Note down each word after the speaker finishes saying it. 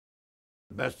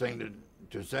best thing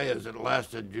to say is it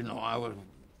lasted, I was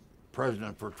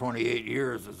president for 28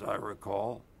 years, as I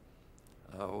recall.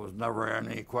 There was never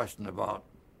any question about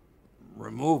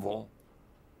removal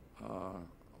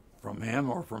from him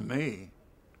or from me.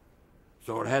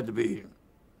 So it had to be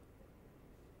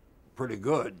pretty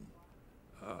good.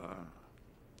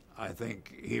 I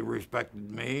think he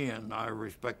respected me and I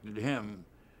respected him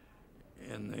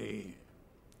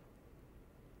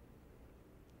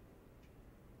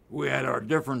we had our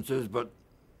differences, but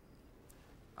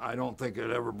I don't think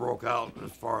it ever broke out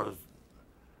as far as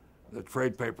the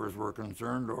trade papers were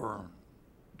concerned, or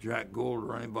Jack Gould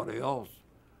or anybody else.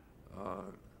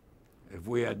 If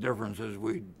we had differences,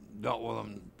 we dealt with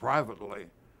them privately.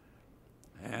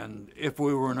 And if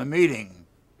we were in a meeting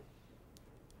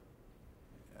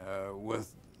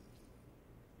with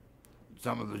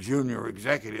some of the junior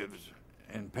executives,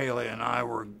 and Paley and I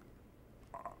were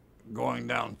going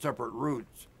down separate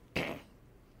routes,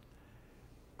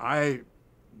 I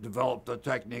developed a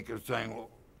technique of saying, well,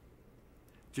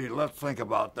 gee, let's think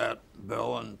about that,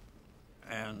 Bill,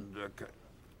 and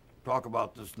talk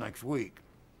about this next week.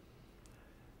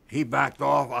 He backed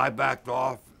off, I backed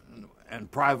off, and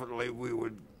privately we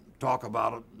would talk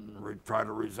about it and try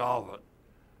to resolve it.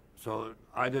 So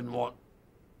I didn't want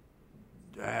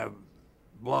to have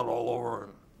blood all over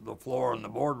the floor in the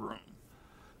boardroom.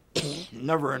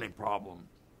 Never any problem.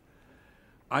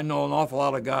 I know an awful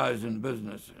lot of guys in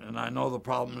business, and I know the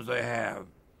problems they have.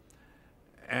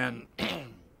 And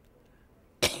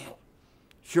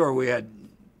sure, we had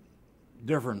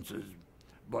differences,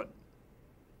 but,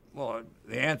 well,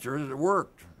 the answer is it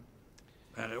worked.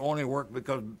 And it only worked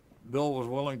because Bill was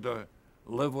willing to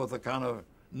live with the kind of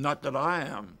nut that I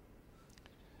am.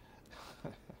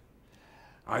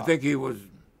 I think he was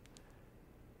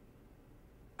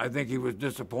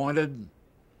disappointed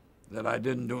that I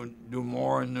didn't do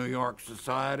more in New York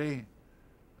society.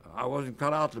 I wasn't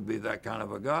cut out to be that kind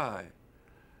of a guy.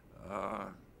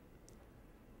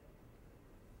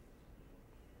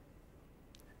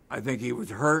 I think he was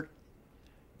hurt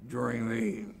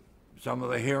during some of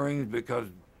the hearings because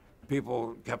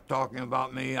people kept talking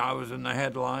about me. I was in the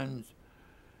headlines.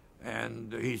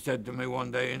 And he said to me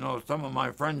one day, some of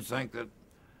my friends think that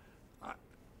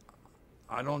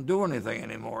I don't do anything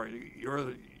anymore.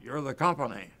 You're the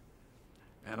company.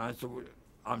 And I said,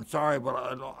 I'm sorry, but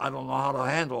I don't know how to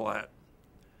handle that.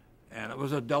 And it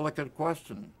was a delicate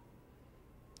question.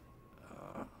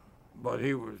 But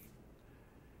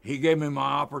he gave me my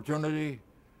opportunity,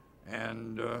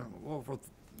 and for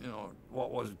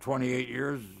what was it, 28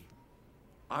 years,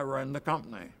 I ran the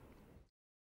company.